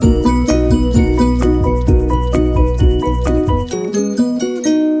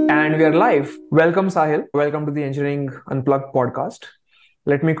live. Welcome, Sahil. Welcome to the Engineering Unplugged podcast.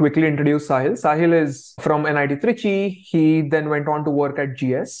 Let me quickly introduce Sahil. Sahil is from NIT Trichy. He then went on to work at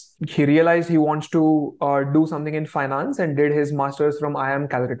GS. He realized he wants to do something in finance and did his master's from IIM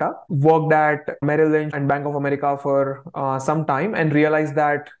Calcutta. Worked at Merrill Lynch and Bank of America for some time and realized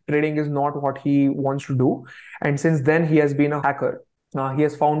that trading is not what he wants to do. And since then, he has been a hacker. He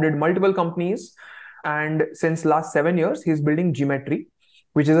has founded multiple companies. And since last 7 years, he's building Geometry,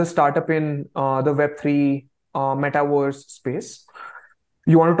 which is a startup in the Web3 Metaverse space.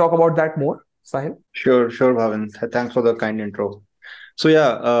 You want to talk about that more, Sahil? Sure, Bhavin. Thanks for the kind intro.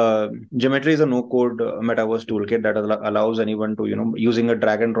 Geometry is a no-code metaverse toolkit that allows anyone to, using a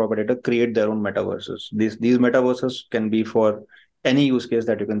drag and drop editor, create their own metaverses. These metaverses can be for any use case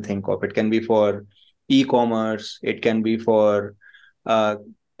that you can think of. It can be for e-commerce. It can be for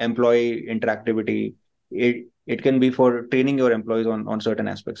employee interactivity. It can be for training your employees on certain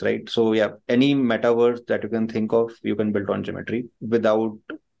aspects, right? So yeah, any metaverse that you can think of, you can build on Geometry without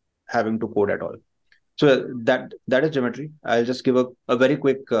having to code at all. So that is Geometry. I'll just give a very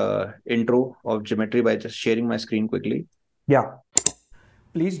quick intro of Geometry by just sharing my screen quickly. Yeah.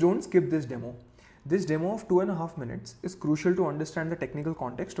 Please don't skip this demo. This demo of 2.5 minutes is crucial to understand the technical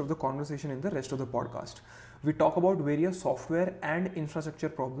context of the conversation in the rest of the podcast. We talk about various software and infrastructure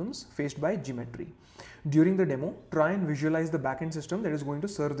problems faced by Geometry. During the demo, try and visualize the backend system that is going to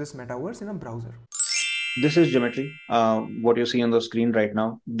serve this metaverse in a browser. This is Geometry, what you see on the screen right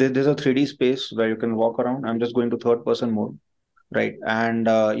now. There's a 3D space where you can walk around. I'm just going to third person mode, right? And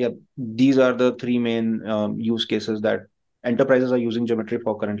these are the three main use cases that enterprises are using Geometry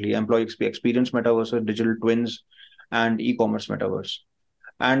for currently: employee experience metaverse, digital twins, and e-commerce metaverse.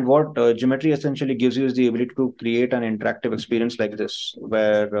 And what Geometry essentially gives you is the ability to create an interactive experience like this,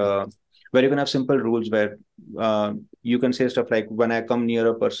 where you can have simple rules where you can say stuff like, when I come near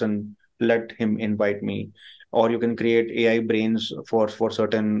a person, let him invite me. Or you can create AI brains for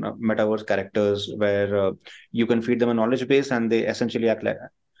certain metaverse characters where you can feed them a knowledge base and they essentially act like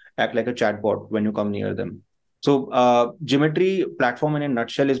a chatbot when you come near them. So Geometry platform in a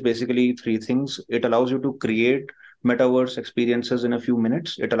nutshell is basically three things. It allows you to create metaverse experiences in a few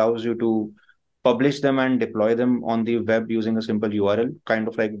minutes. It allows you to publish them and deploy them on the web using a simple URL, kind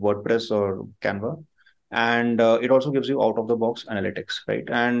of like WordPress or Canva. And it also gives you out of the box analytics, right?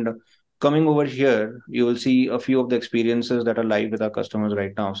 And coming over here, you will see a few of the experiences that are live with our customers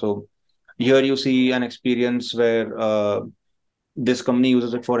right now. So here you see an experience where this company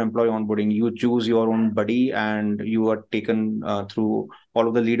uses it for employee onboarding. You choose your own buddy and you are taken through all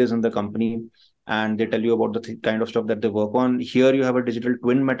of the leaders in the company, and they tell you about the kind of stuff that they work on. Here you have a digital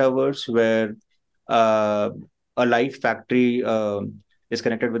twin metaverse where a live factory is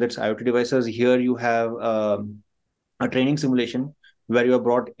connected with its IoT devices. Here you have a training simulation where you are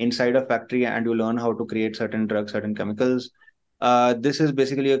brought inside a factory and you learn how to create certain drugs, certain chemicals. This is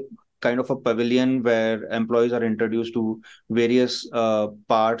basically a kind of a pavilion where employees are introduced to various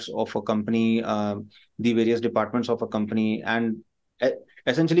parts of a company, the various departments of a company. And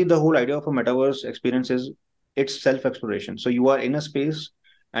essentially, the whole idea of a metaverse experience is it's self-exploration. So you are in a space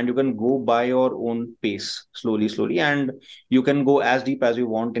and you can go by your own pace, slowly, and you can go as deep as you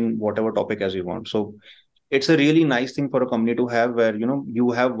want in whatever topic as you want. So it's a really nice thing for a company to have, where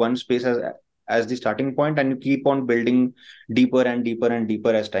you have one space as the starting point and you keep on building deeper and deeper and deeper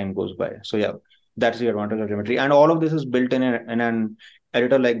as time goes by. So yeah, that's the advantage of Geometry. And all of this is built in an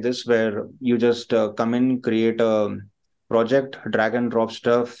editor like this, where you just come in, create a project, drag and drop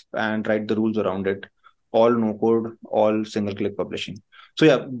stuff, and write the rules around it. All no code, all single click publishing. So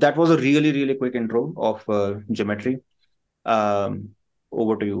yeah, that was a really quick intro of Geometry.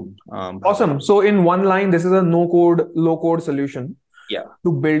 Over to you. Awesome. So in one line, this is a no-code, low-code solution. Yeah.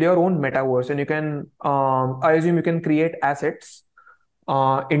 To build your own metaverse, and you can, I assume, you can create assets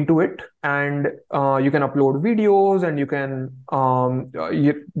into it, and you can upload videos, and you can,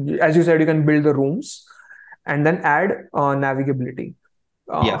 as you said, you can build the rooms, and then add navigability.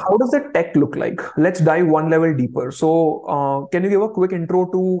 How does the tech look like? Let's dive one level deeper. So, can you give a quick intro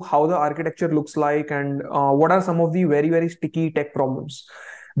to how the architecture looks like, and what are some of the very sticky tech problems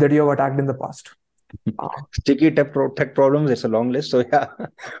that you have attacked in the past? Sticky tech problems, it's a long list. So yeah,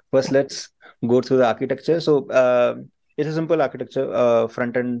 first let's go through the architecture. So it's a simple architecture,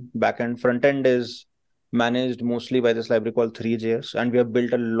 front end, back end. Front end is managed mostly by this library called 3JS, and we have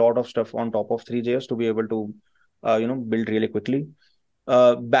built a lot of stuff on top of 3JS to be able to build really quickly.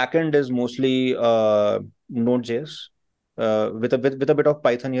 Backend is mostly Node.js with a bit of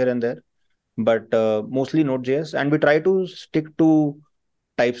Python here and there, but mostly Node.js, and we try to stick to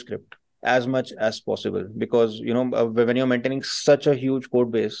TypeScript as much as possible, because when you're maintaining such a huge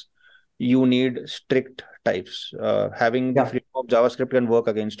code base, you need strict types. Having the Yeah. freedom of JavaScript can work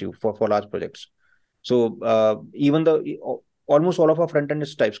against you for large projects. So even almost all of our front end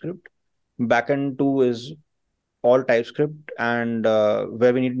is TypeScript. Backend too is all TypeScript, and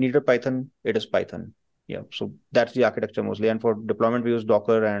where we needed Python, it is Python. Yeah, so that's the architecture mostly. And for deployment, we use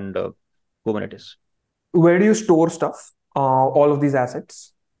Docker and Kubernetes. Where do you store stuff? All of these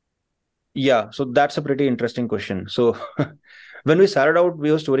assets? Yeah, so that's a pretty interesting question. So when we started out,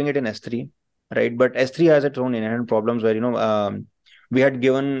 we were storing it in S3, right? But S3 has its own inherent problems where, we had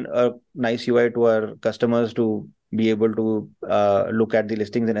given a nice UI to our customers to be able to look at the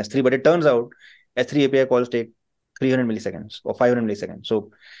listings in S3. But it turns out S3 API calls take 300 milliseconds or 500 milliseconds.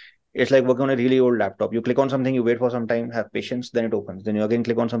 So it's like working on a really old laptop. You click on something, you wait for some time, have patience, then it opens. Then you again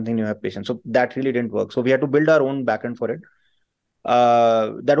click on something, you have patience. So that really didn't work. So we had to build our own backend for it.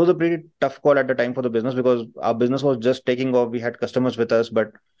 That was a pretty tough call at the time for the business because our business was just taking off. We had customers with us,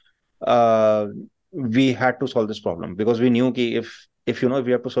 but uh, we had to solve this problem because we knew that if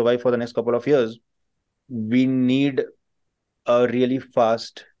we have to survive for the next couple of years, we need a really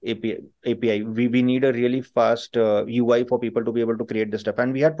fast API. We need a really fast UI for people to be able to create this stuff.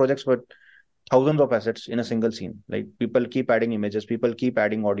 And we had projects with thousands of assets in a single scene. Like people keep adding images, people keep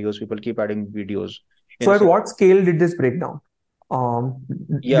adding audios, people keep adding videos. So at what scale did this break down? Um,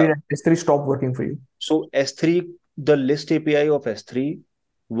 Yeah. did S3 stop working for you? So S3, the list API of S3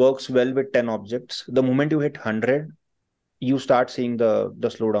 works well with 10 objects. The moment you hit 100, you start seeing the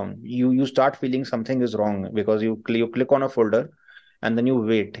slowdown. You start feeling something is wrong because you click on a folder and then you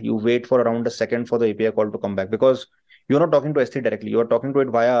wait for around a second for the API call to come back because you're not talking to S3 directly, you're talking to it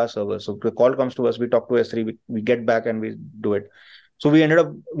via our server. So the call comes to us, we talk to S3, we get back and we do it. So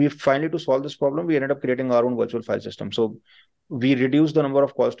we finally, to solve this problem, we ended up creating our own virtual file system. So we reduced the number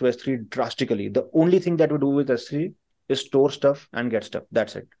of calls to S3 drastically. The only thing that we do with S3 is store stuff and get stuff.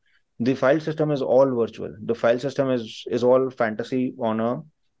 That's it. The file system is all virtual. The file system is all fantasy on a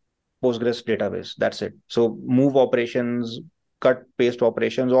Postgres database. That's it. So move operations, cut, paste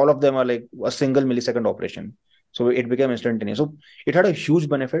operations, all of them are like a single millisecond operation. So it became instantaneous. So it had a huge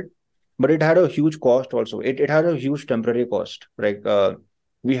benefit, but it had a huge cost also. It had a huge temporary cost. Right?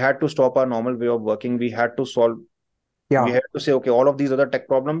 We had to stop our normal way of working. We had to Yeah. say, okay, all of these other tech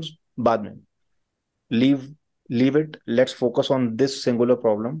problems, baad mein. Leave, leave it. Let's focus on this singular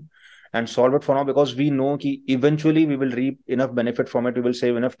problem and solve it for now because we know that eventually we will reap enough benefit from it. We will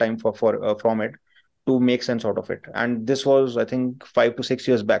save enough time from it to make sense out of it. And this was, I think, 5 to 6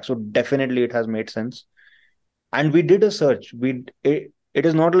 years back. So definitely it has made sense. And we did a search. It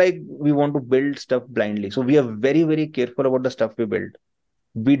is not like we want to build stuff blindly. So we are very, very careful about the stuff we build.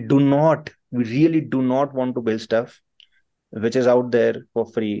 We really do not want to build stuff which is out there for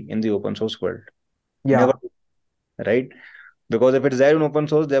free in the open source world. Never, Yeah. right? Because if it's there in open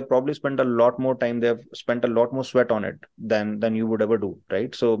source, they've probably spent a lot more time, they've spent a lot more sweat on it than you would ever do,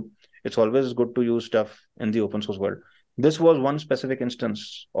 right? So it's always good to use stuff in the open source world. This was one specific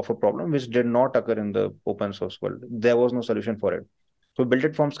instance of a problem which did not occur in the open source world. There was no solution for it. So we built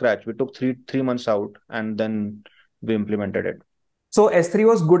it from scratch. We took three months out and then we implemented it. So S3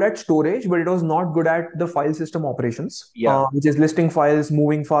 was good at storage, but it was not good at the file system operations, Yeah. which is listing files,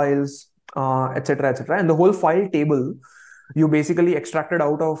 moving files, etc., etc. And the whole file table, you basically extracted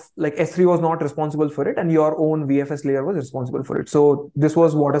out of, like, S3 was not responsible for it, and your own VFS layer was responsible for it. So this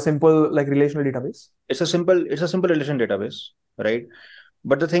was what, a simple like relational database? It's a simple relation database, right?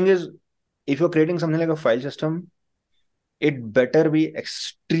 But the thing is, if you're creating something like a file system, it better be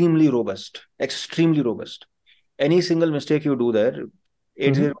extremely robust, extremely robust. Any single mistake you do there,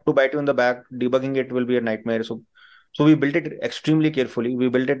 it's going to bite you in the back. Debugging it will be a nightmare. So we built it extremely carefully. We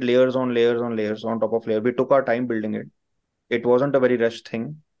built it layers on layers on layers on top of layer. We took our time building it. It wasn't a very rushed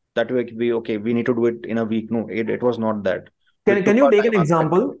thing that we need to do it in a week. No, it was not that. We Can took you our take an time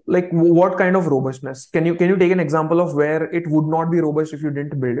example? Like, what kind of robustness? Can you take an example of where it would not be robust if you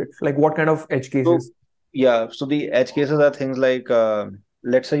didn't build it? Like, what kind of edge So cases? yeah, so the edge cases are things like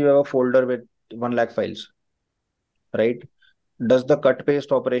let's say you have a folder with 1 lakh files, right? Does the cut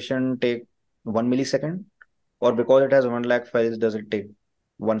paste operation take 1 millisecond? Or because it has 1 lakh files, does it take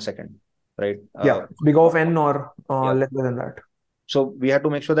 1 second? Right? Yeah, big of n or Yeah. lesser than that. So we have to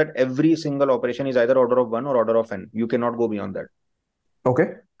make sure that every single operation is either order of one or order of n. You cannot go beyond that. Okay.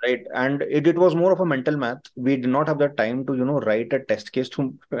 Right. And it was more of a mental math. We did not have the time to, write a test case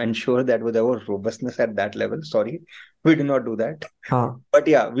to ensure that there was robustness at that level. Sorry, we did not do that. Huh. But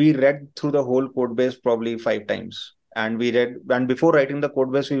yeah, we read through the whole code base probably 5 times. And before writing the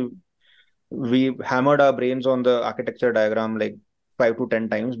code base, we hammered our brains on the architecture diagram like 5 to 10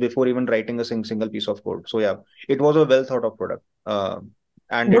 times before even writing a single piece of code. So yeah, it was a well thought of product.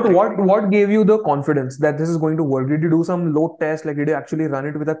 And But it what gave you the confidence that this is going to work? Did you do some load test? Like, did you actually run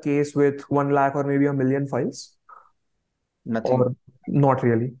it with a case with 1 lakh or maybe a million files? nothing. Or not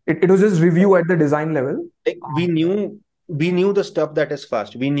really? It was just review at the design level. Like we knew the stuff that is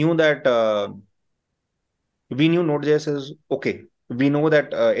fast. We knew Node.js is okay. We know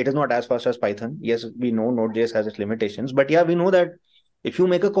that it is not as fast as Python. Yes, we know Node.js has its limitations, but yeah, we know that if you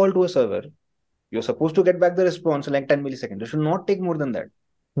make a call to a server, you're supposed to get back the response in like 10 milliseconds. It should not take more than that,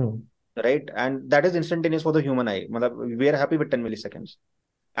 Hmm. right? And that is instantaneous for the human eye. We are happy with 10 milliseconds.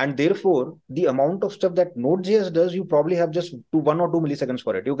 And therefore, the amount of stuff that Node.js does, you probably have just 1 or 2 milliseconds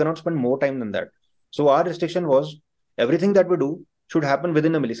for it. You cannot spend more time than that. So our restriction was everything that we do should happen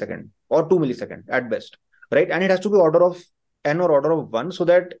within a millisecond or 2 milliseconds at best, right? And it has to be order of n or order of one so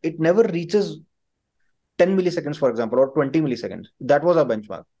that it never reaches 10 milliseconds, for example, or 20 milliseconds. That was our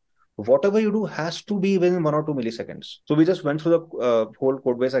benchmark. Whatever you do has to be within 1 or 2 milliseconds. So we just went through the whole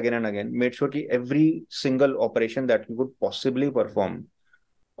code base again and again, made sure that every single operation that we could possibly perform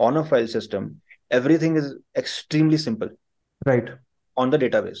on a file system, everything is extremely simple Right. on the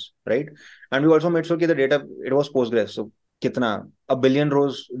database, right? And we also made sure that the data, it was Postgres. So kitna, a billion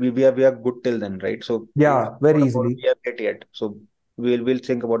rows, we are good till then, right? So it's Yeah, very not about easily. we have it yet. So we'll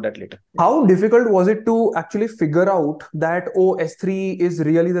think about that later. Yeah. How difficult was it to actually figure out that, oh, S3 is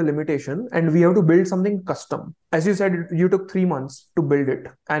really the limitation and we have to build something custom? As you said, you took 3 months to build it,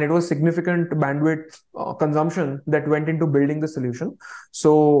 and it was significant bandwidth consumption that went into building the solution.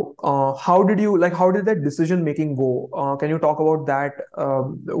 So, how did that decision making go? Can you talk about that?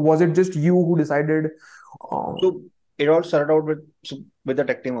 Was it just you who decided? Um, So it all started out with the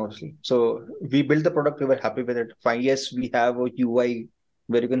tech team, obviously. So we built the product, we were happy with it. Fine, yes, we have a UI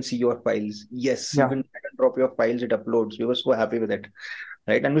where you can see your files. Yes, you yeah, can drag and drop your files, it uploads. We were so happy with it,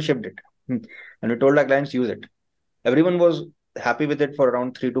 right? And we shipped it. And we told our clients use it. Everyone was happy with it for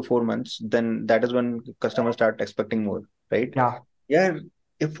around 3 to 4 months. Then that is when customers start expecting more, right? yeah, Yeah,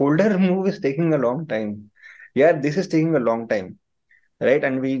 a folder move is taking a long time. Yeah, this is taking a long time, right?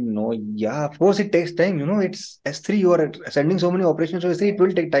 And we know, yeah, of course it takes time. It's S3, you are sending so many operations to S3, it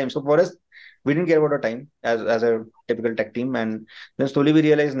will take time. So for us, we didn't care about our time as a typical tech team. And then slowly we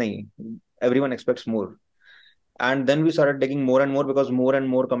realized, nahi, everyone expects more. And then we started taking more and more because more and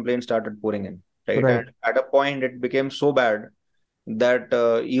more complaints started pouring in, right? And right. at a point, it became so bad that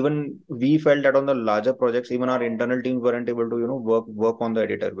even we felt that on the larger projects, even our internal teams weren't able to, work on the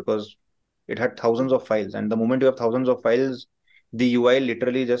editor because it had thousands of files. And the moment you have thousands of files, the UI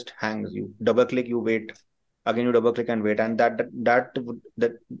literally just hangs. You double click, you wait. Again, you double click and wait. And that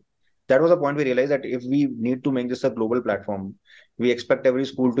was a point we realized that if we need to make this a global platform, we expect every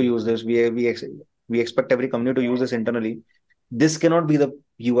school to use this. We expect every company to use this internally. This cannot be the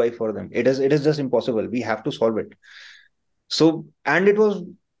UI for them. It is just impossible. We have to solve it. So, and it was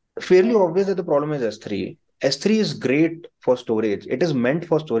fairly obvious that the problem is S3. S3 is great for storage. It is meant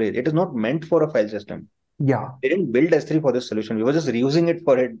for storage. It is not meant for a file system. Yeah, We didn't build S3 for this solution. We were just reusing it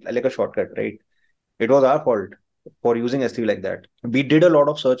for it like a shortcut, right? It was our fault for using S3 like that. We did a lot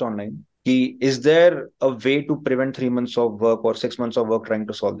of search online. Is there a way to prevent 3 months of work or 6 months of work trying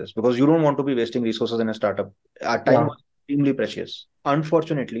to solve this? Because you don't want to be wasting resources in a startup. Our time yeah, was extremely precious.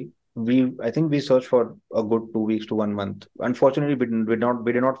 Unfortunately, I think we searched for a good 2 weeks to 1 month. Unfortunately, we did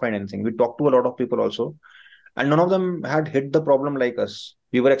not find anything. We talked to a lot of people also, and none of them had hit the problem like us.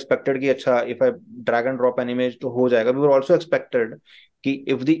 We were expected कि अच्छा, if I drag and drop an image तो हो जाएगा. We were also expected कि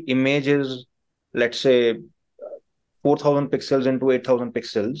if the image is, let's say, 4,000 pixels into 8,000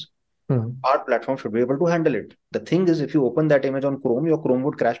 pixels, hmm. our platform should be able to handle it. The thing is, if you open that image on Chrome, your Chrome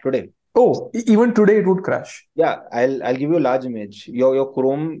would crash today. Oh, even today it would crash. Yeah, I'll give you a large image. Your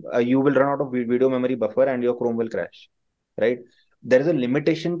Chrome, you will run out of video memory buffer and your Chrome will crash, right? There is a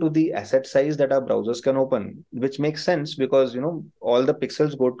limitation to the asset size that our browsers can open, which makes sense because all the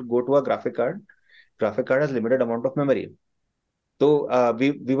pixels go to a graphic card. Graphic card has limited amount of memory. So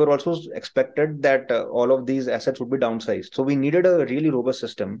we were also expected that all of these assets would be downsized. So we needed a really robust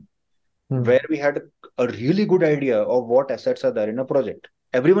system Hmm. where we had a really good idea of what assets are there in a project.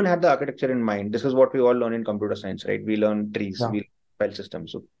 Everyone had the architecture in mind. This is what we all learn in computer science, right? We learn trees, Yeah. we learn file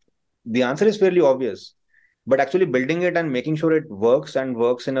systems. So the answer is fairly obvious, but actually building it and making sure it works and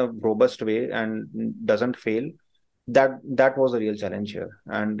works in a robust way and doesn't fail, that was a real challenge here.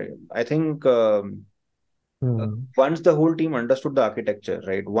 And I think Hmm. once the whole team understood the architecture,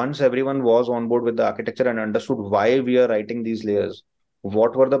 right? Once everyone was on board with the architecture and understood why we are writing these layers,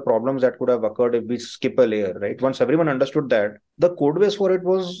 what were the problems that could have occurred if we skip a layer, right? Once everyone understood that, the code base for it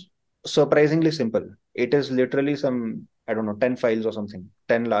was surprisingly simple. It is literally some, I don't know, 10 files or something,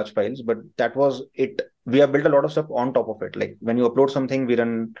 10 large files, but that was it. we have built a lot of stuff on top of it. Like when you upload something, we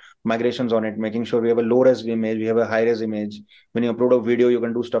run migrations on it, making sure we have a low res image, we have a high res image. When you upload a video, you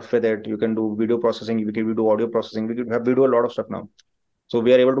can do stuff with it. You can do video processing, we do audio processing. We do a lot of stuff now. So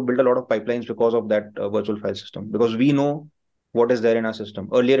we are able to build a lot of pipelines because of that virtual file system, because we know what is there in our system.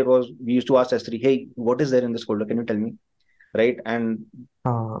 Earlier, it was we used to ask S3, hey, what is there in this folder? Can you tell me? Right. And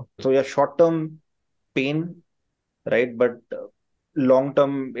so yeah, short term pain, right? But long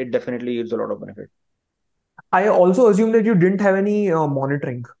term, it definitely yields a lot of benefit. I also assume that you didn't have any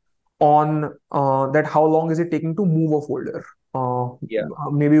monitoring on that. How long is it taking to move a folder? Yeah.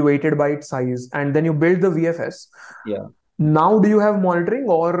 Maybe weighted by its size, and then you build the VFS. Yeah. Now, do you have monitoring,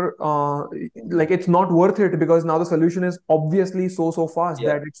 or like it's not worth it because now the solution is obviously so fast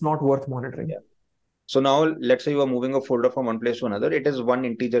Yeah. that it's not worth monitoring? Yeah. So now let's say you are moving a folder from one place to another. It is one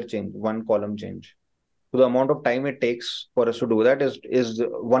integer change, one column change. So the amount of time it takes for us to do that is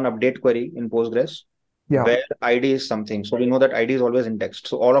one update query in Postgres, Yeah. where ID is something. So we know that ID is always indexed.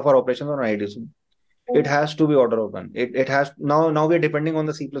 So all of our operations are on IDs. It has to be order open. It has now we're depending on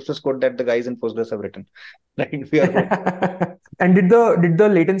the C++ code that the guys in Postgres have written. Right? We are And did the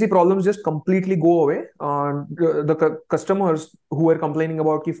latency problems just completely go away? The customers who were complaining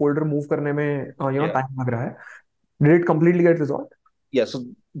about कि folder move करने में yeah. time लग रहा है, did it completely get resolved? Yeah, so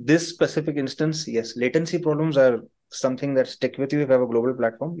this specific instance, yes, latency problems are something that stick with you if you have a global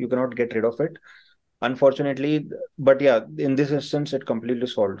platform. You cannot get rid of it, unfortunately. But yeah, in this instance, it completely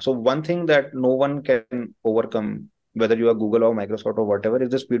solved. So one thing that no one can overcome, whether you are Google or Microsoft or whatever, is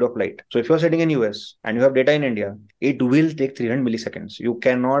the speed of light. So if you're sitting in US and you have data in India, it will take 300 milliseconds. You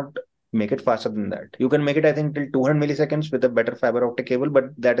cannot make it faster than that. You can make it, I think, till 200 milliseconds with a better fiber optic cable, but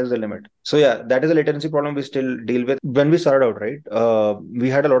that is the limit. So yeah, that is a latency problem we still deal with. When we started out, right, we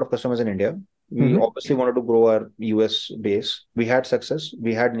had a lot of customers in India. We obviously wanted to grow our US base. We had success.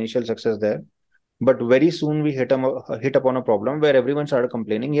 We had initial success there. But very soon we hit upon a problem where everyone started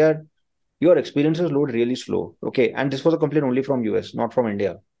complaining, yeah, your experiences load really slow. Okay. And this was a complaint only from US, not from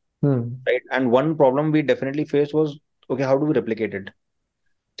India. Right. And one problem we definitely faced was, okay, how do we replicate it?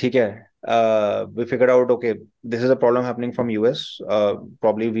 ठीक है. We figured out, okay, this is a problem happening from US.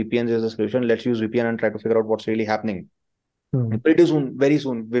 Probably VPNs is the solution. Let's use VPN and try to figure out what's really happening. Pretty soon, very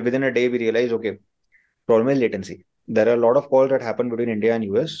soon, within a day, we realized, okay, problem is latency. There are a lot of calls that happen between India and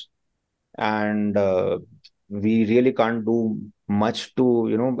US, and we really can't do much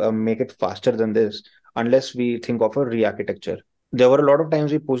to make it faster than this unless we think of a re-architecture. There were a lot of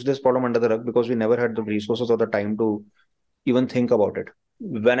times we pushed this problem under the rug because we never had the resources or the time to even think about it.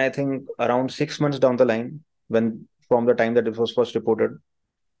 When I think around 6 months down the line, when from the time that it was first reported,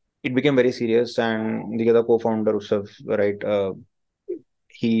 it became very serious, and the other co-founder, Usav, right,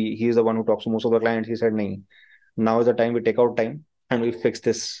 he is the one who talks to most of the clients. He said, "Nahi, now is the time we take out time and we fix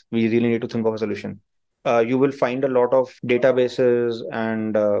this. We really need to think of a solution." You will find a lot of databases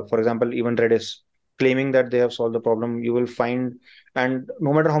and, for example, even Redis claiming that they have solved the problem. You will find, and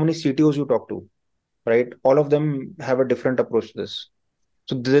no matter how many CTOs you talk to, right, all of them have a different approach to this.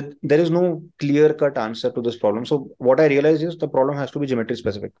 So there is no clear-cut answer to this problem. So what I realized is the problem has to be geometry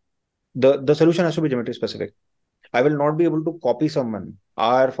specific. The solution has to be geometry specific. I will not be able to copy someone.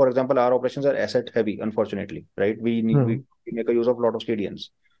 For example, our operations are asset heavy, unfortunately, right? We make a use of a lot of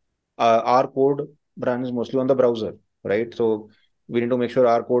CDNs. Our code runs mostly on the browser, right? So we need to make sure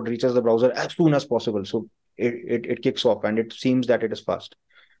our code reaches the browser as soon as possible. So it kicks off and it seems that it is fast.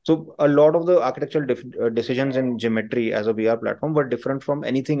 So a lot of the architectural decisions in geometry as a VR platform were different from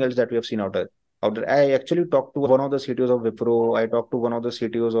anything else that we have seen out there. I actually talked to one of the CTOs of Wipro. I talked to one of the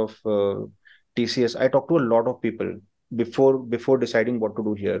CTOs of TCS. I talked to a lot of people before deciding what to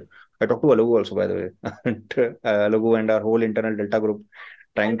do here. I talked to Alugu also, by the way, Alugu and our whole internal Delta group,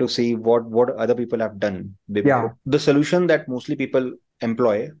 trying to see what other people have done before. Yeah. The solution that mostly people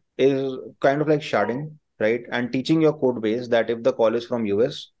employ is kind of like sharding, right? And teaching your code base that if the call is from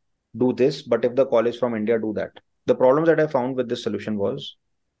US, do this, but if the call is from India, do that. The problems that I found with this solution was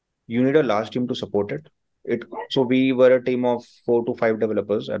you need a large team to support it. So we were a team of 4 to 5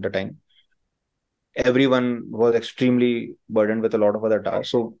 developers at the time. Everyone was extremely burdened with a lot of other tasks.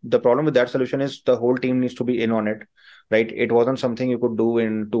 So the problem with that solution is the whole team needs to be in on it, right? It wasn't something you could do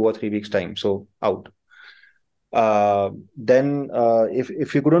in 2 or 3 weeks time. So out. Then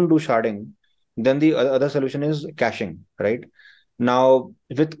if you couldn't do sharding, then the other solution is caching, right? Now,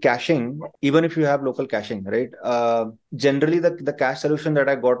 with caching, even if you have local caching, right? Generally, the cache solution that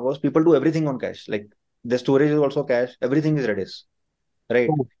I got was people do everything on cache. Like the storage is also cache, everything is Redis, right?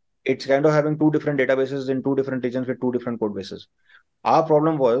 It's kind of having two different databases in two different regions with two different code bases. Our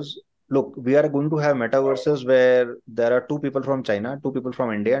problem was look, we are going to have metaverses where there are two people from China, two people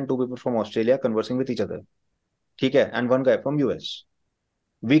from India, and two people from Australia conversing with each other. Okay, and one guy from US.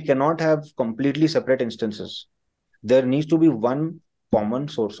 We cannot have completely separate instances. There needs to be one common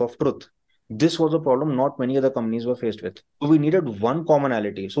source of truth. This was a problem not many other companies were faced with. So we needed one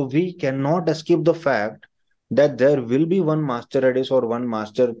commonality. So we cannot escape the fact that there will be one master Redis or one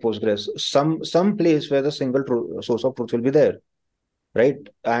master Postgres, some place where the single source of truth will be there, right?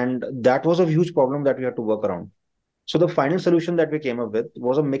 And that was a huge problem that we had to work around. So the final solution that we came up with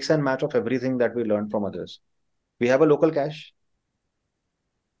was a mix and match of everything that we learned from others. We have a local cache,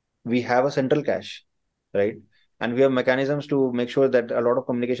 we have a central cache, right? And we have mechanisms to make sure that a lot of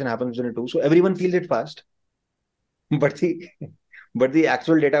communication happens between the two. So everyone feels it fast. But the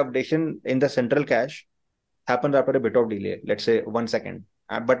actual data updation in the central cache happens after a bit of delay, let's say 1 second.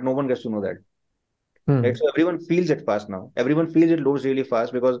 But no one gets to know that. Right? So everyone feels it fast now. Everyone feels it loads really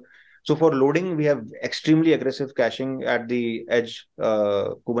fast because so for loading, we have extremely aggressive caching at the edge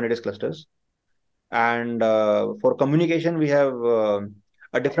Kubernetes clusters. And for communication, we have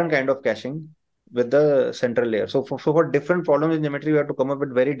a different kind of caching with the central layer. So for different problems in geometry, we have to come up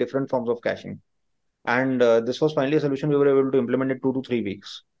with very different forms of caching. And this was finally a solution we were able to implement in 2 to 3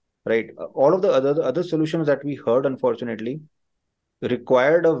 weeks, right? All of the other solutions that we heard, unfortunately,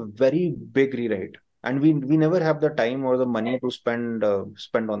 required a very big rewrite, and we never have the time or the money to spend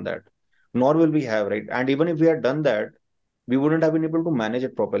on that, nor will we have, right? And even if we had done that, we wouldn't have been able to manage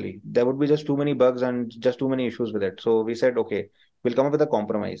it properly. There would be just too many bugs and just too many issues with it. So we said, okay, we'll come up with a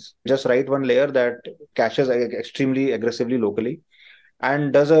compromise. Just write one layer that caches extremely aggressively locally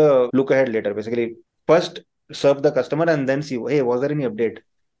and does a look ahead later. Basically, first serve the customer and then see, hey, was there any update?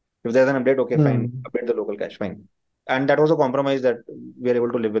 If there's an update, okay, fine, update the local cache, fine. And that was a compromise that we are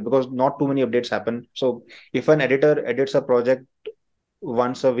able to live with because not too many updates happen. So if an editor edits a project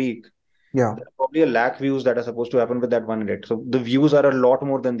once a week, there are probably a lakh views that are supposed to happen with that one edit. So the views are a lot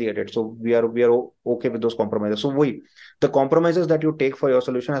more than the edit. So we are okay with those compromises. So the compromises that you take for your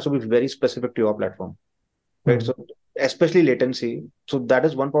solution has to be very specific to your platform, right? So especially latency. So that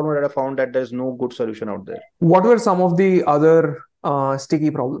is one problem that I found, that there's no good solution out there. What were some of the other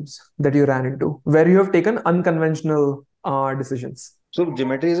sticky problems that you ran into where you have taken unconventional decisions? So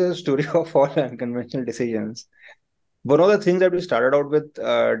geometry is a story of all unconventional decisions. One of the things that we started out with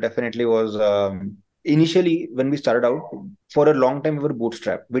definitely was initially when we started out, for a long time we were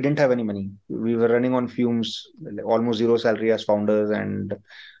bootstrapped. We didn't have any money. We were running on fumes, almost zero salary as founders, and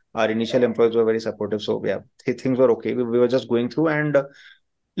our initial employees were very supportive. So yeah, things were okay. We were just going through, and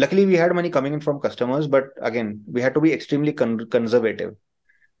luckily we had money coming in from customers. But again, we had to be extremely conservative.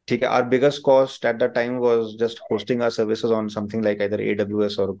 Our biggest cost at that time was just hosting our services on something like either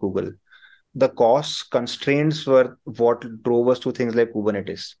AWS or Google. The cost constraints were what drove us to things like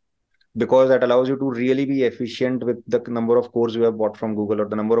Kubernetes, because that allows you to really be efficient with the number of cores you have bought from Google or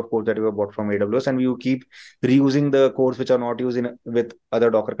the number of cores that you have bought from AWS, and you keep reusing the cores which are not used with other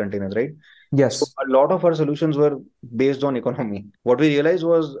Docker containers, right? Yes. So a lot of our solutions were based on economy. What we realized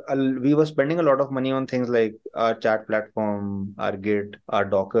was we were spending a lot of money on things like our chat platform, our Git, our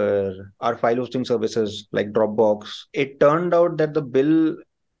Docker, our file hosting services like Dropbox. It turned out that the bill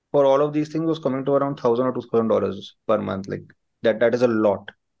for all of these things was coming to around $1,000 or $2,000 per month. Like that is a lot,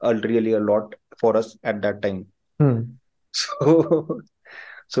 really a lot for us at that time.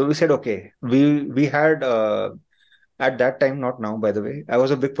 So we said, okay, we had at that time, not now, by the way, I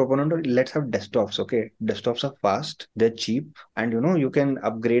was a big proponent of let's have desktops. Okay, desktops are fast, they're cheap, and you can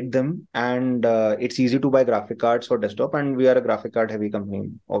upgrade them, and it's easy to buy graphic cards for desktop. And we are a graphic card heavy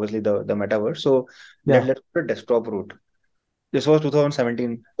company, obviously the Metaverse. So let's put a desktop route. This was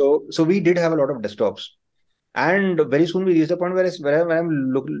 2017. So we did have a lot of desktops. And very soon we reached a point where when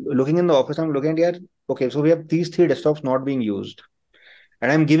I'm looking in the office, I'm looking at here, okay, so we have these 3 desktops not being used.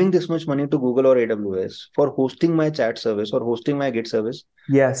 And I'm giving this much money to Google or AWS for hosting my chat service or hosting my Git service.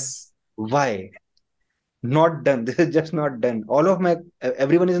 Yes. Why? Not done. This is just not done.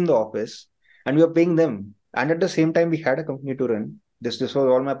 Everyone is in the office and we are paying them. And at the same time, we had a company to run. This was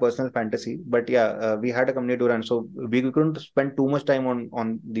all my personal fantasy. But yeah, we had a company to run. So we couldn't spend too much time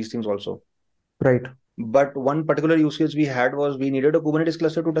on these ththings also. Right. But one particular use case we had was we needed a Kubernetes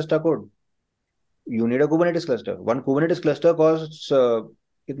cluster to test our code. You need a Kubernetes cluster. One Kubernetes cluster costs,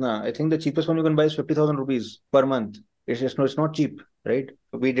 I think the cheapest one you can buy is 50,000 rupees per month. It's not cheap, right?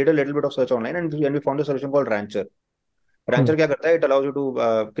 We did a little bit of search online and we found a solution called Rancher. Rancher kya karta hai? It allows you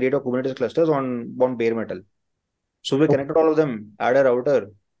to create a Kubernetes clusters on bare metal. So we connected all of them, add a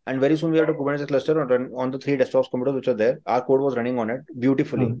router, and very soon we had a Kubernetes cluster on the 3 desktops computers which are there. Our code was running on it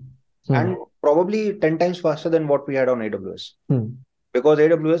beautifully. And probably 10 times faster than what we had on AWS. because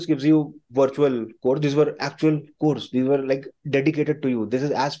AWS gives you virtual cores. These were actual cores. These were like dedicated to you. This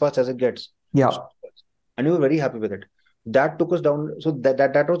is as fast as it gets. Yeah. And we were very happy with it. That took us down. So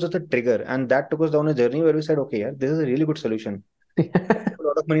that was just a trigger. And that took us down a journey where we said, okay, yeah, this is a really good solution. A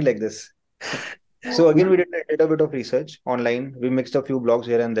lot of money like this. So again, we did a bit of research online. We mixed a few blogs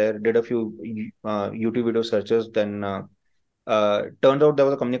here and there, did a few YouTube video searches. Then turns out there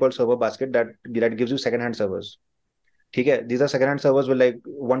was a company called Server Basket that gives you second-hand servers. Okay, these are second-hand servers with like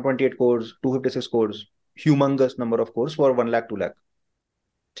 128 cores, 256 cores, humongous number of cores for 1 lakh, 2 lakh.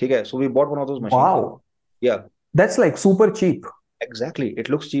 Okay, so we bought one of those machines. Wow. Yeah, That's like super cheap. exactly. It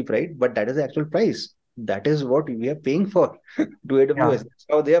looks cheap, right? But that is the actual price. That is what we are paying for to Yeah. AWS. That's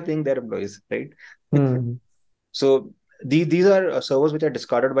how they are paying their employees, right? Hmm. So these are servers which are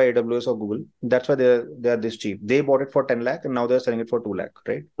discarded by AWS or Google. That's why they are this cheap. They bought it for 10 lakh and now they're selling it for 2 lakh,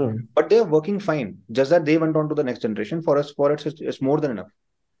 right? Hmm. But they're working fine. Just that they went on to the next generation. For us, it's more than enough.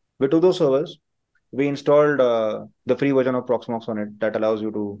 We took those servers. We installed the free version of Proxmox on it that allows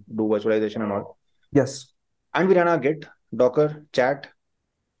you to do virtualization and all. Yes. And we ran our Git, Docker, chat,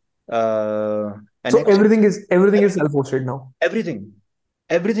 uh, So NX, everything is self-hosted now. everything,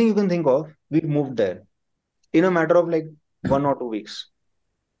 everything you can think of. We moved there in a matter of like 1 or 2 weeks.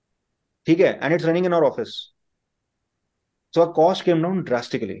 Okay, and it's running in our office. So our cost came down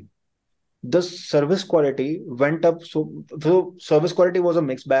drastically. The service quality went up. So service quality was a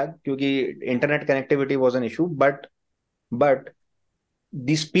mixed bag because internet connectivity was an issue, but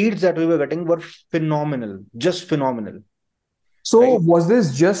the speeds that we were getting were phenomenal, just phenomenal, So right? was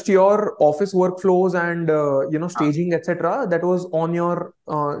this just your office workflows and Uh, staging, etc., that was on your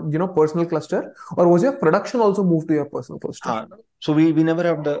personal cluster, or was your production also moved to your personal cluster? so we never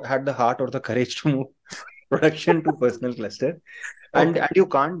have had the heart or the courage to move production to personal cluster. And Okay, and you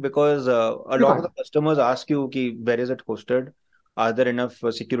can't because a you lot of the can't. customers ask you, ki, where is it hosted? Are there enough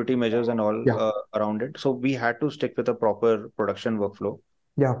security measures and all Yeah, around it? So we had to stick with a proper production workflow.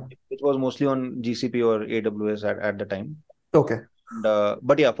 yeah. It was mostly on GCP or AWS at the time. Okay. And,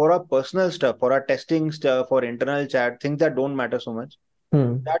 but yeah, for our personal stuff, for our testing stuff, for internal chat, things that don't matter so much,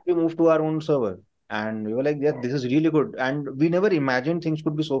 Hmm. that we moved to our own server. And we were like, yeah, this is really good. And we never imagined things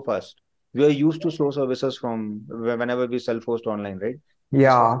could be so fast. We are used to slow services from whenever we self-host online, right? This was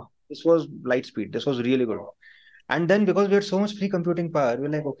Yeah. this was light speed. This was really good. And then because we had so much free computing power, we're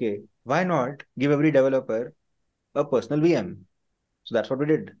like, okay, why not give every developer a personal VM? So that's what we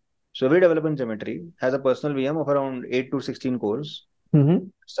did. So every developer in Geometry has a personal VM of around 8 to 16 cores, Mm-hmm.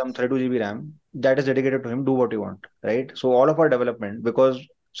 some 32 GB RAM that is dedicated to him. Do what you want, right? So all of our development, because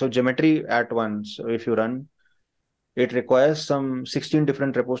so Geometry at once, if you run, it requires some 16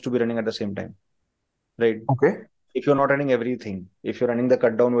 different repos to be running at the same time, right? Okay. If you're not running everything, if you're running the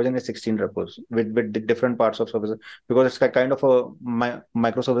cut down version, it's 16 repos with the different parts of services because it's kind of a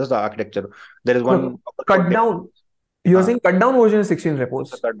microservices architecture. There is one called Cut down. You're uh, saying cut down version is 16 it's a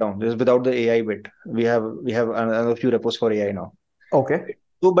repos. cut down. This is without the AI bit. We have another few repos for AI now. Okay.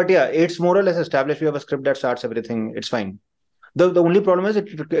 So, but yeah, it's more or less established. We have a script that starts everything. It's fine. The only problem is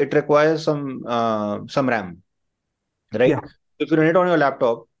it requires some RAM, right? Yeah. If you run it on your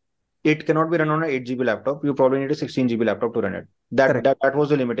laptop, it cannot be run on an 8 GB laptop. You probably need a 16 GB laptop to run it. That Correct. that that was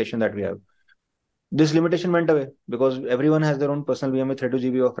the limitation that we have. This limitation went away because everyone has their own personal VM with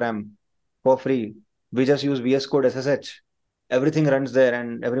 32 GB of RAM for free. We just use VS Code SSH. Everything runs there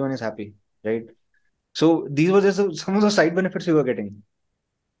and everyone is happy, right? So these were just some of the side benefits we were getting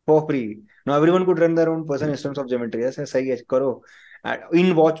for free. Now everyone could run their own personal instance of Geometry. Yes, yes, sahi hai, karo.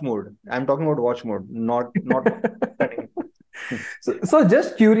 In watch mode. I'm talking about watch mode, not running. So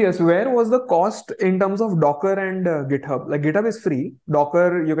just curious, where was the cost in terms of Docker and GitHub? Like GitHub is free.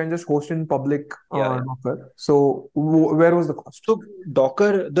 Docker, you can just host in public Yeah, yeah. Docker. So where was the cost? So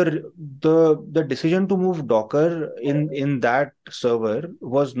Docker, the decision to move Docker in that server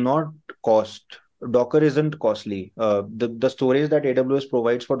was not cost. Docker isn't costly. The storage that AWS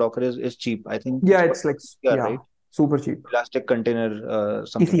provides for Docker is cheap. I think Yeah, it's called it's like, ECR, yeah, right? super cheap. Elastic Container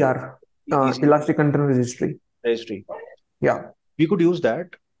something. ECR, ECR Elastic Container Registry. registry. Yeah. We could use that,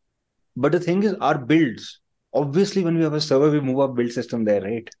 but the thing is, our builds. Obviously, when we have a server, we move our build system there,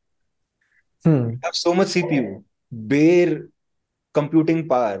 right? We Hmm. have so much CPU, bare computing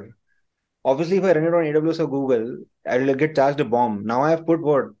power. Obviously, if I run it on AWS or Google, I will get charged a bomb. Now I have put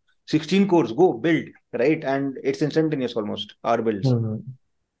what 16 cores, go build, right? And it's instantaneous almost, our builds. Hmm.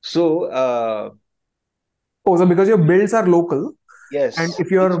 So, Oh, so because your builds are local, and yes, if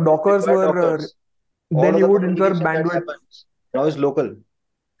your we don't Dockers require were, Dockers. All then of you the would incur communication that bandwidth. happens now is local.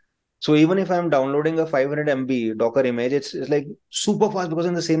 So even if I'm downloading a 500 MB Docker image, it's like super fast because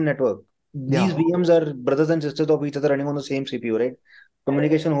in the same network. These Yeah. VMs are brothers and sisters of each other running on the same CPU, right?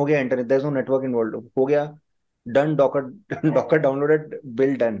 communication हो गया, internet, there's no network involved, हो गया, done, Docker Docker downloaded,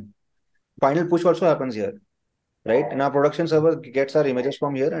 build done. Final push also happens here, right? And our production server gets our images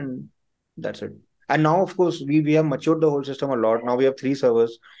from here, and that's it. And now, of course, we have matured the whole system a lot. Now we have three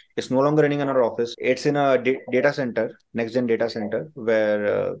servers. It's no longer running in our office. It's in a data center, next gen data center,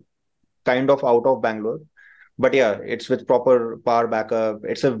 where kind of out of Bangalore. But yeah, it's with proper power backup.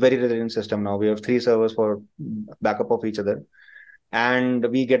 It's a very resilient system now. We have three servers for backup of each other, and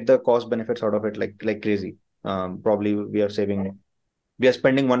we get the cost benefits out of it like crazy. Probably we are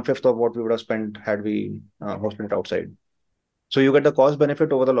spending one fifth of what we would have spent had we hosted it outside. So you get the cost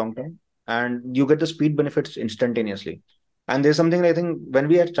benefit over the long term, and you get the speed benefits instantaneously. And there's something I think when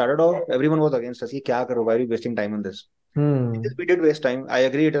we had started off, everyone was against us. "Ye kya karo? Why are you wasting time on this?" Hmm. We did waste time. I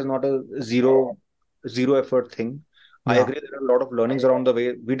agree it is not a zero effort thing. I Yeah. agree there are a lot of learnings along the way.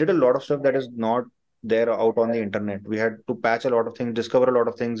 We did a lot of stuff that is not there out on the internet. We had to patch a lot of things, discover a lot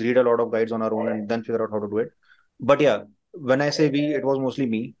of things, read a lot of guides on our own, and then figure out how to do it. But yeah, when I say we, it was mostly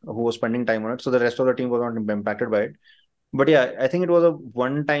me who was spending time on it. So the rest of the team was not impacted by it. But yeah, I think it was a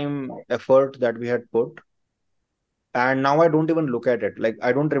one-time effort that we had put. And now I don't even look at it. Like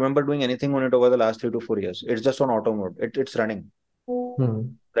I don't remember doing anything on it over the last 3 to 4 years. It's just on auto mode. It's running. Hmm.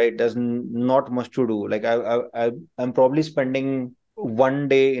 Right? There's not much to do. Like I'm probably spending one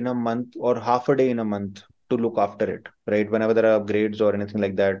day in a month or half a day in a month to look after it. Right? Whenever there are upgrades or anything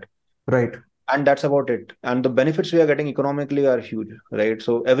like that. Right. And that's about it. And the benefits we are getting economically are huge. Right?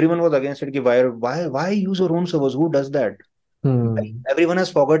 So everyone was against it. Ki, why use your own servers? Who does that? Hmm. Everyone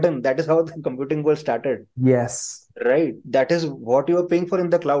has forgotten. That is how the computing world started. Yes. Right. That is what you are paying for in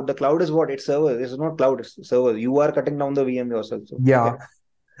the cloud. The cloud is what? It's servers. It's not cloud, it's servers. You are cutting down the VM yourself. So, okay. Yeah.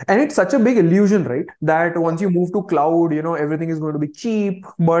 And it's such a big illusion, right? That once you move to cloud, everything is going to be cheap,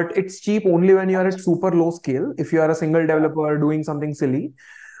 but it's cheap only when you are at super low scale. If you are a single developer doing something silly,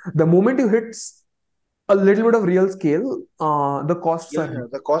 the moment you hit a little bit of real scale, the costs Yeah, are yeah,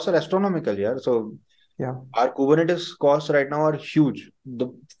 the costs are astronomical, yeah. So yeah. our Kubernetes costs right now are huge.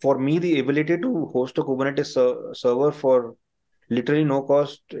 For me, the ability to host a Kubernetes server for literally no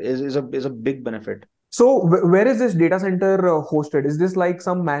cost is a big benefit. So where is this data center hosted? Is this like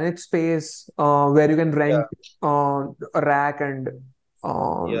some managed space where you can Yeah, rent a rack and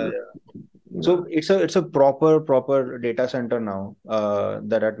uh, yeah, yeah. So it's a proper data center now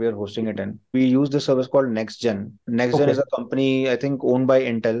that we are hosting it in. We use this service called NextGen. NextGen okay. is a company I think owned by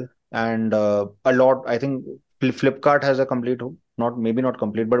Intel, and a lot I think Flipkart has a complete, not maybe not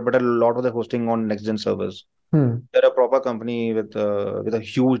complete, but a lot of the hosting on NextGen servers. Hmm. They're a proper company with a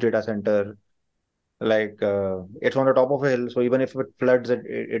huge data center. Like it's on the top of a hill, so even if it floods,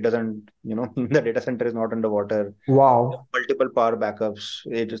 it doesn't. The data center is not underwater. Wow. Multiple power backups.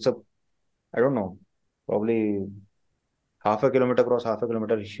 It's a, I don't know, probably half a kilometer across half a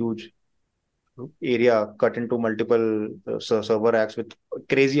kilometer, huge area cut into multiple server racks with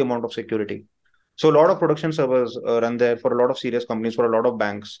crazy amount of security. So a lot of production servers run there for a lot of serious companies, for a lot of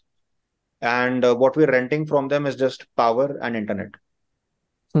banks. And what we're renting from them is just power and internet.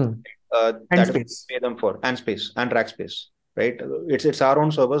 Hmm. And That is what we space. pay them for, and space and rack space, right? It's our own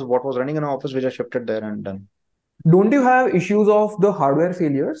servers. What was running in our office, we just shifted there and done. Don't you have issues of the hardware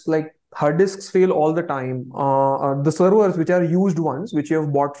failures? Like hard disks fail all the time. The servers, which are used ones, which you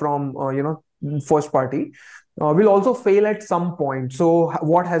have bought from, first party, will also fail at some point. So,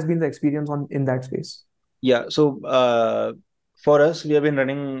 what has been the experience on in that space? Yeah. So for us, we have been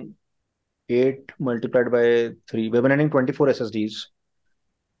running 8 multiplied by 3. We've been running 24 SSDs,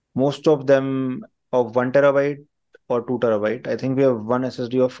 most of them of 1 terabyte or 2 terabyte. I think we have one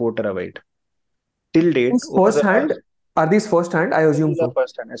SSD of 4 terabyte. Till date, These over first the hand? last, Are these first hand? I assume SSDs are so.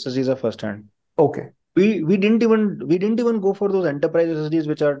 first hand. SSDs are first hand. Okay. We didn't even go for those enterprise SSDs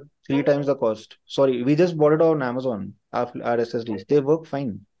which are 3 times the cost. Sorry, we just bought it on Amazon. Our SSDs, they work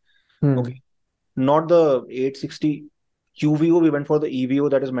fine. Okay, Hmm. not the 860 QVO. We went for the EVO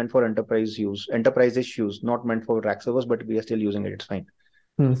that is meant for enterprise issues, not meant for rack servers. But we are still using it. It's fine.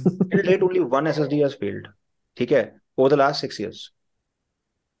 Hmm. Till date, only one SSD has failed. Okay, over the last 6 years.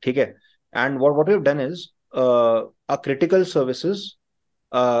 Okay, and what we've done is our critical services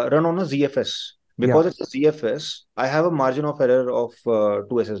run on a ZFS. Yeah. Because it's a ZFS, I have a margin of error of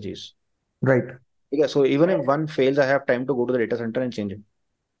 2 SSDs. Right. Okay, so even if one fails, I have time to go to the data center and change it.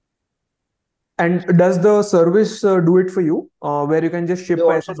 And does the service do it for you, where you can just They ship a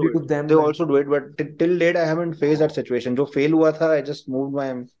also do SSD to it. They them and also do it, but till date, I haven't faced that situation. जो fail हुआ था, I just moved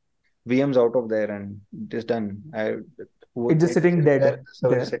my VMs out of there and it's done. it's just It's sitting there. dead The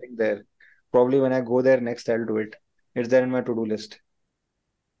server is there? sitting there. Probably when I go there next, I'll do it. It's there in my to-do list.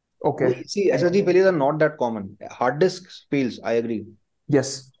 Okay. See, SSD failures are not that common. Hard disk fails, I agree.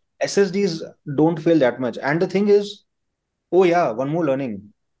 Yes. SSDs don't fail that much. And the thing is, oh yeah, one more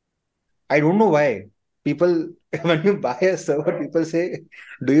learning. I don't know why. People, when you buy a server, people say,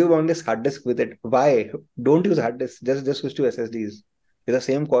 do you want this hard disk with it? Why? Don't use hard disk. Just switch to SSDs. It's the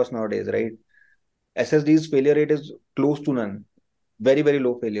same cost nowadays, right? SSDs failure rate is close to none. Very, very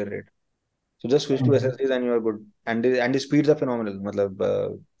low failure rate. So just switch to Mhm. SSDs and you are good. And the speeds are phenomenal.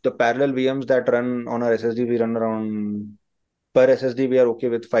 Matlab, the parallel VMs that run on our SSD, we run around per SSD, we are okay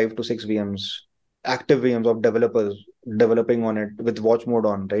with 5 to 6 VMs, active VMs of developers developing on it with watch mode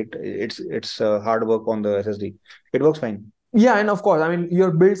on, right? It's hard work on the SSD. It works fine. Yeah, and of course, I mean,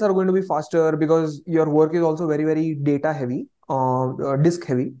 your builds are going to be faster because your work is also very, very data heavy, disk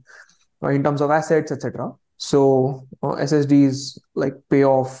heavy in terms of assets, etc. So SSDs like pay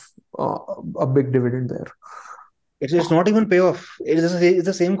off uh, a big dividend there. It's not even payoff. It's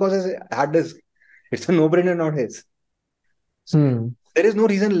the same cost as hard disk. It's a no-brainer nowadays. Hmm. There is no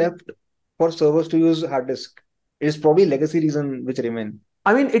reason left for servers to use hard disk. It is probably legacy reason which remain.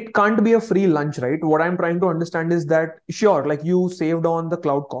 I mean, it can't be a free lunch, right? What I'm trying to understand is that, sure, like you saved on the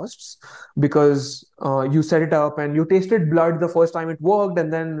cloud costs because you set it up and you tasted blood the first time it worked,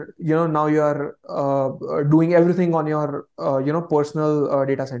 and then now you're doing everything on your personal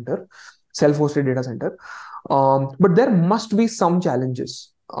data center, self-hosted data center. But there must be some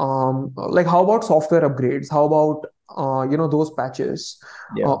challenges. Like how about software upgrades? How about those patches,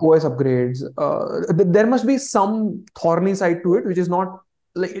 Yeah. OS upgrades? There must be some thorny side to it, which is not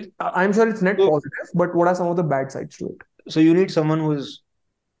like I'm sure it's net So, positive, but what are some of the bad sides to it? so you need someone who is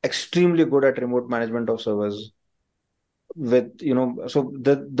extremely good at remote management of servers with, so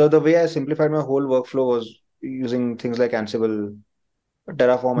the way I simplified my whole workflow was using things like Ansible,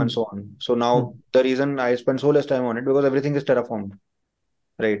 Terraform, and Hmm. so on. So Hmm. now the reason I spend so less time on it because everything is Terraformed,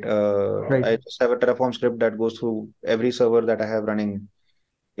 right? Right. I just have a Terraform script that goes through every server that I have running.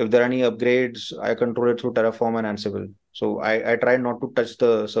 If there are any upgrades, I control it through Terraform and Ansible. So I try not to touch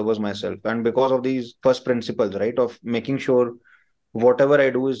the servers myself. And because of these first principles, right, of making sure whatever I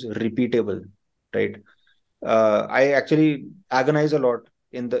do is repeatable, right? I actually agonize a lot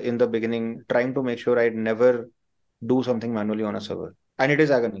in the beginning, trying to make sure I never do something manually on a server, and it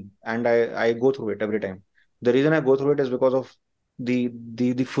is agony, and I go through it every time. The reason I go through it is because of the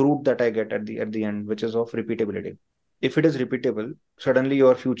fruit that I get at the end, which is of repeatability. If it is repeatable, suddenly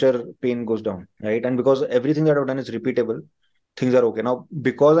your future pain goes down, right? And because everything that I've done is repeatable, things are okay. Now,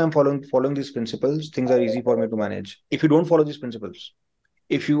 because I'm following these principles, things are easy for me to manage. If you don't follow these principles,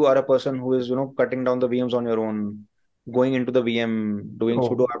 if you are a person who is cutting down the VMs on your own, going into the VM, doing Oh,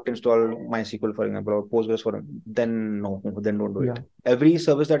 sudo apt install MySQL, for example, or Postgres, then no, then don't do it. yeah. Every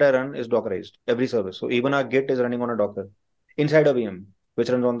service that I run is Dockerized. Every service. So even our Git is running on a Docker inside a VM, which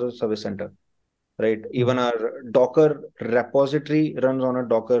runs on the service center, right? Even Mhm. our Docker repository runs on a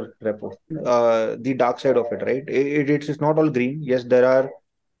Docker repo. The dark side of it, right? It's not all green. Yes, there are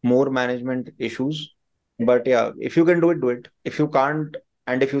more management issues, but yeah, if you can do it, do it. If you can't,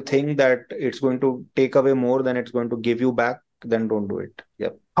 and if you think that it's going to take away more than it's going to give you back, then don't do it.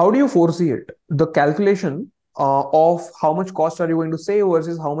 Yep. How do you foresee it? The calculation of how much cost are you going to save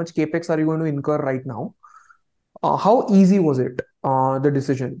versus how much capex are you going to incur right now? How easy was it, the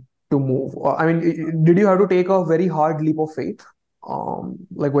decision to move? I mean, did you have to take a very hard leap of faith?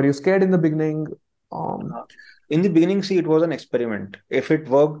 Like, were you scared in the beginning? Um, Uh, In the beginning, see, it was an experiment. If it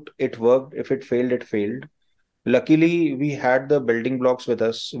worked, it worked. If it failed, it failed. Luckily, we had the building blocks with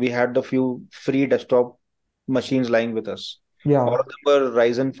us. We had the few free desktop machines lying with us. All yeah. of them were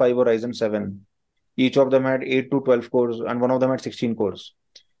Ryzen 5 or Ryzen 7. Each of them had 8 to 12 cores, and one of them had 16 cores.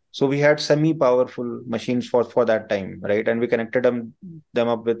 So we had semi-powerful machines for that time, right? And we connected them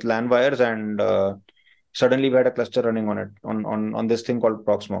up with LAN wires, and suddenly we had a cluster running on it on this thing called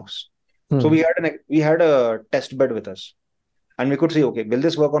Proxmox. So Hmm. we had a test bed with us, and we could see, okay, will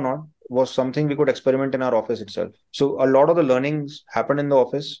this work or not? Was something we could experiment in our office itself. So a lot of the learnings happened in the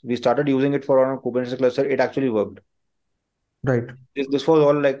office. We started using it for our Kubernetes cluster. It actually worked. Right. This was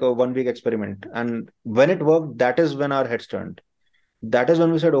all like a 1 week experiment, and when it worked, that is when our heads turned. That is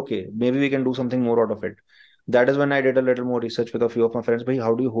when we said, okay, maybe we can do something more out of it. That is when I did a little more research with a few of my friends. But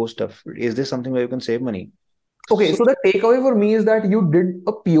how do you host stuff? Is this something where you can save money? Okay, So so the takeaway for me is that you did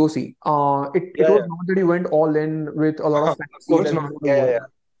a POC. It yeah, was not that you went all in with a lot yeah. of Of fantasy course that this not. is going to Yeah, yeah, work. yeah.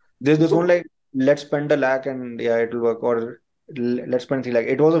 This one So, like let's spend a lakh and yeah, it'll work, or let's spend 3 lakh.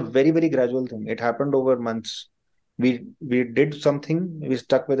 It was a very very gradual thing. It happened over months. We did something. We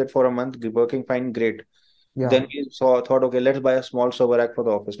stuck with it for a month. Working fine, great. Then yeah. we thought, okay, let's buy a small server rack for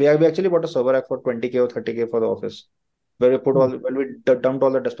the office. We actually bought a server rack for 20K or 30K for the office, where we put Hmm. all, when we dumped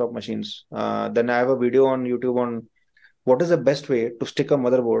all the desktop machines. Then I have a video on YouTube on what is the best way to stick a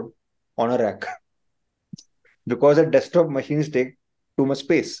motherboard on a rack? Because the desktop machines take too much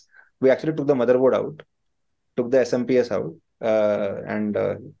space. We actually took the motherboard out, took the SMPS out, and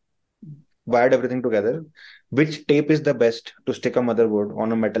wired everything together. Which tape is the best to stick a motherboard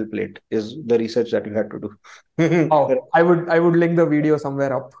on a metal plate is the research that we had to do. Oh, I would link the video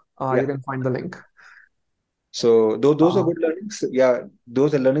somewhere up. Yeah. You can find the link. So those are Uh, good learnings. Yeah,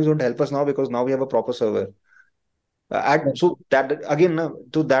 those learnings don't help us now because now we have a proper server. So that again,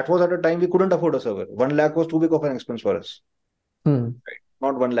 so that was at a time we couldn't afford a server. 1 lakh was too big of an expense for us. hmm.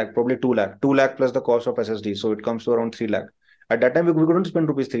 Not 1 lakh, probably 2 lakh. 2 lakh plus the cost of SSD. So it comes to around 3 lakh. At that time, we couldn't spend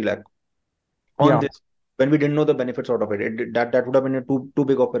rupees 3 lakh on Yeah. this when we didn't know the benefits out of it. That would have been too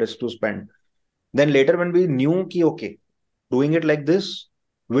big of a risk to spend. Then later, when we knew ki, okay, doing it like this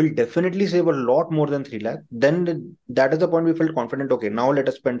will definitely save a lot more than 3 lakh, then that is the point we felt confident. Okay, now let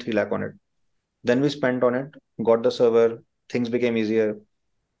us spend 3 lakh on it. Then we spent on it, got the server, things became easier,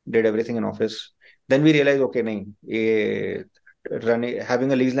 did everything in office. Then we realized, okay, nahin,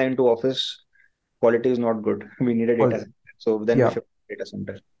 having a lease line to office quality is not good. We need a data Well, center. So then we yeah. shifted to data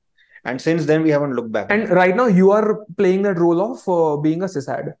center. And since then, we haven't looked back. And right now you are playing that role of being a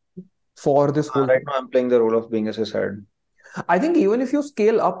sysad for this whole Right thing. now, I'm playing the role of being a sysad. I think even if you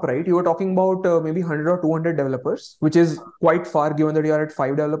scale up, right, you were talking about maybe 100 or 200 developers, which is quite far given that you are at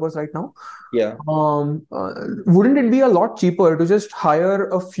 5 developers right now. Yeah. Wouldn't it be a lot cheaper to just hire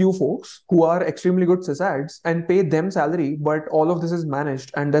a few folks who are extremely good sysads and pay them salary, but all of this is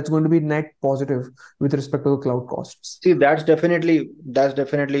managed and that's going to be net positive with respect to the cloud costs? See, that's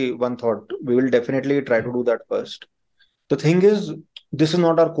definitely one thought. We will definitely try to do that first. The thing is, this is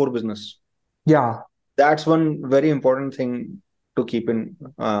not our core business. Yeah. That's one very important thing to keep in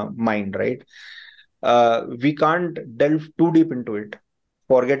mind, right? We can't delve too deep into it,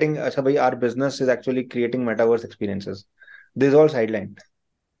 forgetting अच्छा भाई, our business is actually creating metaverse experiences. This is all sidelined,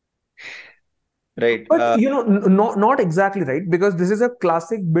 right? But not exactly right, because this is a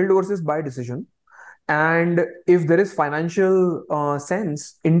classic build versus buy decision. And if there is financial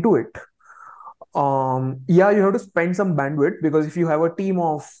sense into it, yeah, you have to spend some bandwidth, because if you have a team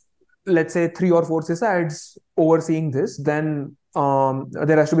of, let's say, 3 or 4 sysads overseeing this, then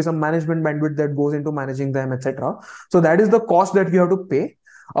there has to be some management bandwidth that goes into managing them, etc. So that is the cost that you have to pay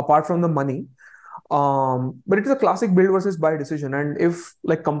apart from the money. But it's a classic build versus buy decision. And if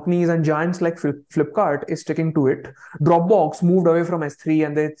like companies and giants like Flipkart is sticking to it, Dropbox moved away from S3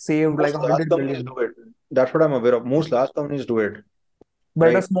 and they saved like Most large 100 companies billion. do it. That's what I'm aware of. Most large companies do it, But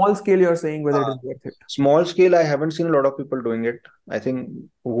at a right? small scale, you're saying whether it Uh, is worth it. Small scale, I haven't seen a lot of people doing it. I think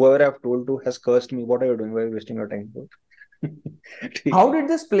whoever I've told to has cursed me. What are you doing? Why are you wasting your time? How did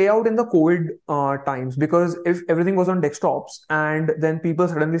this play out in the COVID times? Because if everything was on desktops and then people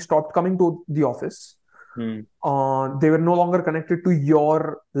suddenly stopped coming to the office, Hmm. they were no longer connected to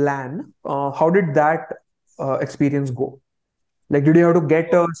your LAN. How did that experience go? Like, did you have to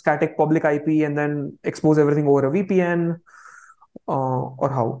get a static public IP and then expose everything over a VPN, or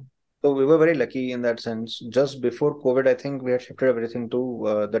how? So we were very lucky in that sense. Just before COVID, I think we had shifted everything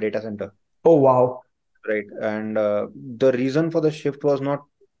to the data center, Oh, wow. right? And the reason for the shift was not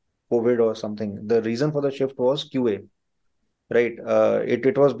COVID or something. The reason for the shift was QA, right?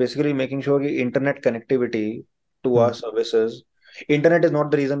 It was basically making sure the internet connectivity to Hmm. our services. Internet is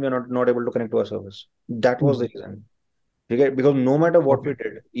not the reason we are not able to connect to our service. That was Hmm. the reason. Okay? Because no matter what Okay. we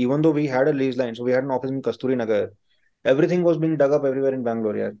did, even though we had a lease line, so we had an office in Kasturi Nagar, everything was being dug up everywhere in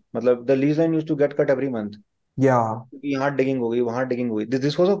Bangalore. Yeah, मतलब the lease line used to get cut every month. Yeah. यहाँ digging हो गई, वहाँ digging हो गई.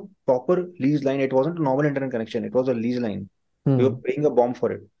 This was a proper lease line. It wasn't a normal internet connection. It was a lease line. We were Hmm. paying a bomb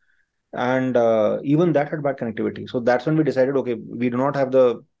for it, and even that had bad connectivity. So that's when we decided, okay, we do not have the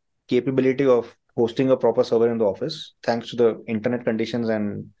capability of hosting a proper server in the office, thanks to the internet conditions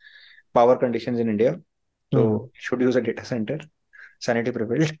and power conditions in India. So Hmm. we should use a data center, sanity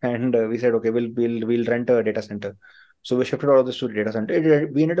prevailed, and we said, okay, we'll rent a data center. So we shifted all of this to the data center.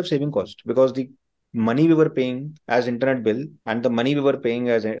 We ended up saving cost because the money we were paying as internet bill and the money we were paying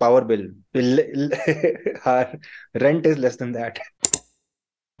as a power bill, our rent is less than that.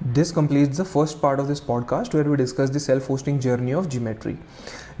 This completes the first part of this podcast where we discuss the self-hosting journey of Geometry.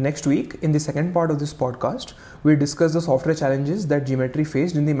 Next week, in the second part of this podcast, we discuss the software challenges that Geometry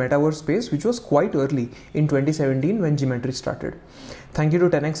faced in the metaverse space, which was quite early in 2017 when Geometry started. Thank you to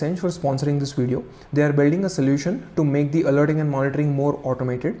 10xEng for sponsoring this video. They are building a solution to make the alerting and monitoring more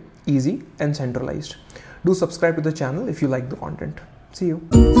automated, easy, and centralized. Do subscribe to the channel if you like the content. See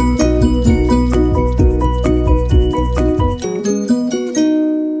you.